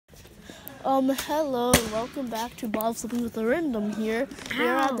Hello and welcome back to Bob Flipping with Arindom here.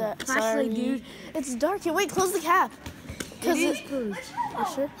 We're at the Flashlight, dude. It's dark here. Wait, close the cap. It is closed. You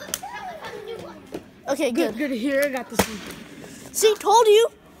sure? Okay, good. Good. Here, I got this one. See, told you.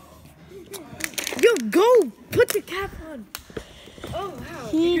 Yo, go! Put the cap on. Oh, wow.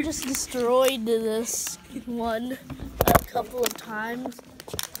 He just destroyed this one a couple of times.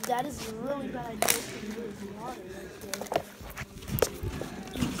 That is a really bad idea to use water right there.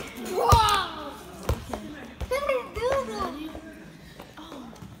 Wow! Oh,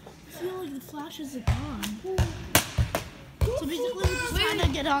 I feel like the flashes are gone. So basically, we're just trying to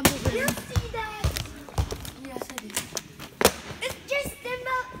get on the rim. You see that? Yes, I did. It's just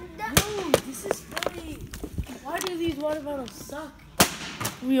about No, this is funny. Why do these water bottles suck?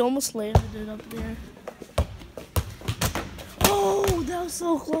 We almost landed it up there. Oh, that was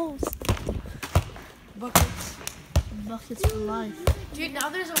so close. Buckets. Buckets for life. Dude, now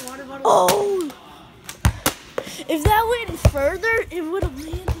there's a water bottle. Oh! If that went further, it would have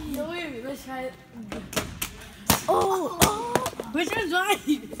landed. No, wait, let's try it. Oh! Oh! Which one's mine?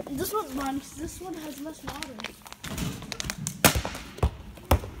 This one's mine because this one has less water.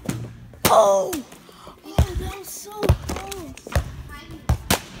 Oh! Oh, that was so close.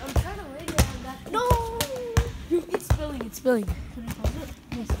 I'm trying to lay down that. No! It's spilling, it's spilling. Can I close it?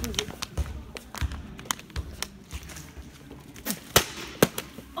 Yes, please.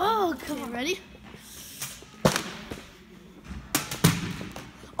 Oh, come on, ready?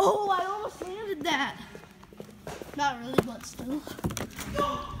 Oh, I almost landed that. Not really, but still.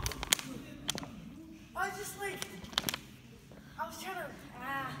 I was just like, I was trying to,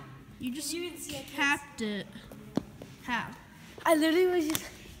 You just You didn't see it. capped it. How? I literally was just,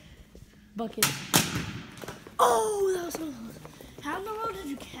 bucket. Oh, that was so close. How in the world did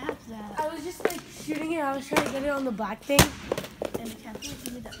you cap that? I was just like shooting it, I was trying to get it on the black thing. And you capped it.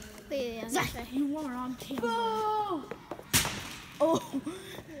 Give me that. Yeah, Zach, you were on camera. Oh! Oh.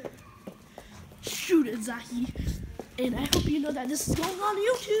 Shoot it, Zaki. And I hope you know that this is going on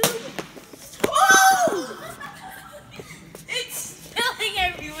YouTube. Oh! It's spilling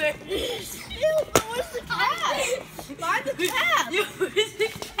everywhere. Ew, but where's the cat? Find the cat. Yo, where's the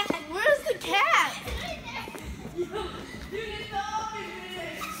cat? Where's the cat? Dude, it's all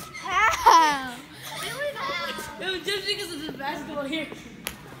everywhere. How? It was just because of the basketball here.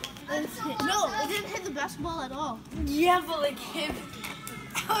 No, it didn't hit the basketball at all. Yeah, but like him.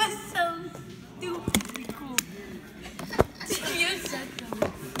 I was so stupidly cool. You said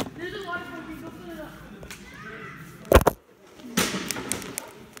that. There's a water for me. Go put it up.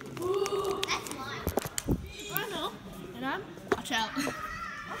 Ooh. That's mine. I know. And I'm, watch out.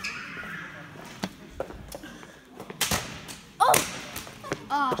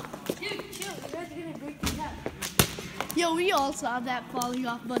 Oh! Dude, chill. You guys are gonna break the cap. Yo, we all saw that falling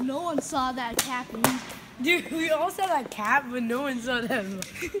off, but no one saw that capping. Dude, we all saw that cap, but no one saw that.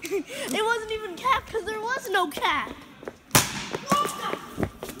 It wasn't even capped because there was no cap.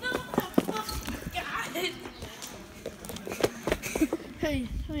 Hey,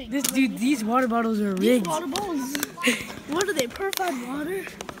 Dude, these water bottles are these rigged. water bottles, what are they, purified water?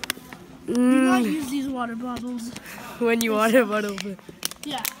 Do not use these water bottles. When you water bottle.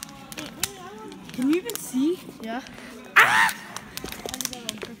 Yeah. Can you even see? Yeah. Ah! I did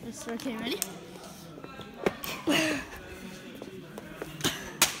that on purpose. Okay, ready?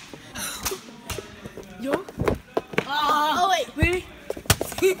 Yo. Oh, wait. Wait.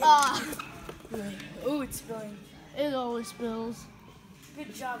 Oh, it's spilling. It always spills.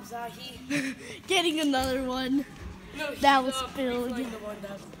 Good job, Zahi. Getting another one. No, That was spilled. refilling the one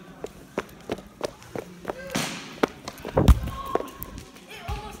that. It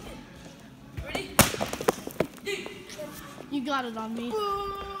almost did. Ready? Dude. You got it on me.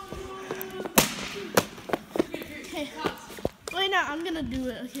 Okay. Wait, now I'm gonna do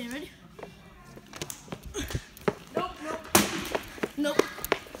it. Okay, ready? Nope. Nope.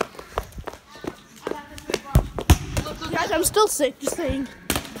 I got this big one. Look. Guys, I'm still sick. Just saying.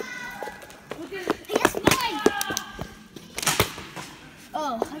 Look at it. It's mine.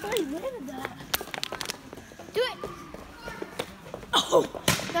 Oh, I thought you landed that. Do it. Oh,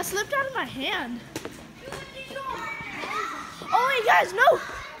 that slipped out of my hand. Oh, wait, guys, no.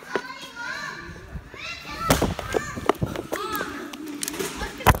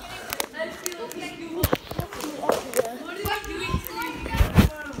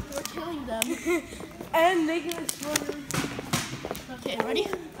 We're killing them. And making it stronger. Okay, ready?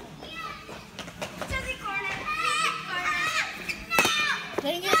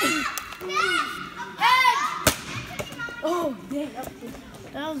 Dang it. Oh, dang.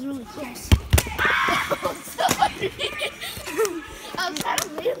 That was really close. I'm sorry. I was trying to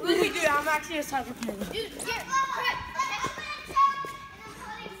land Let me do it. I'm actually a soccer player. Dude, get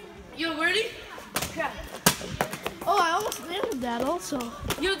Yo, ready? Okay. Oh, I almost landed that also.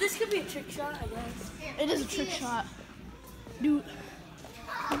 Yo, this could be a trick shot, I guess. It is a trick shot. Dude.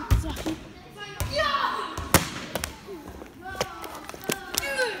 Sorry.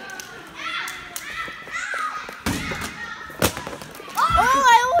 Oh,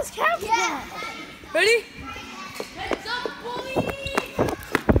 I almost captured that. Ready? Heads up, boy!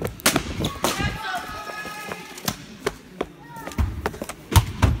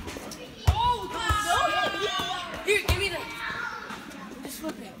 Here, give me that. Just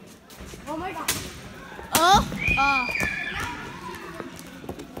flip it. Oh my god. Oh,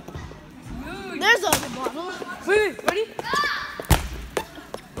 Dude. there's the other bottle. Wait, ready?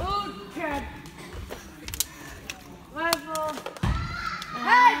 Oh, crap. Level.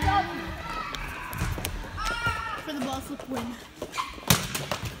 Heads up! For the ball flip win.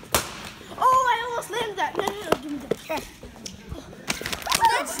 Oh, I almost landed that. No, give me that. Okay.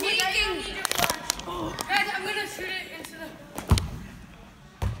 That's sneaking. Guys, I'm gonna shoot it into the.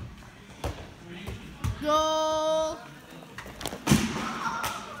 Goal.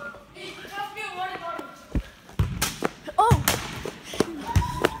 Oh.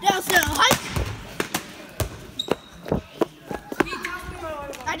 That's a high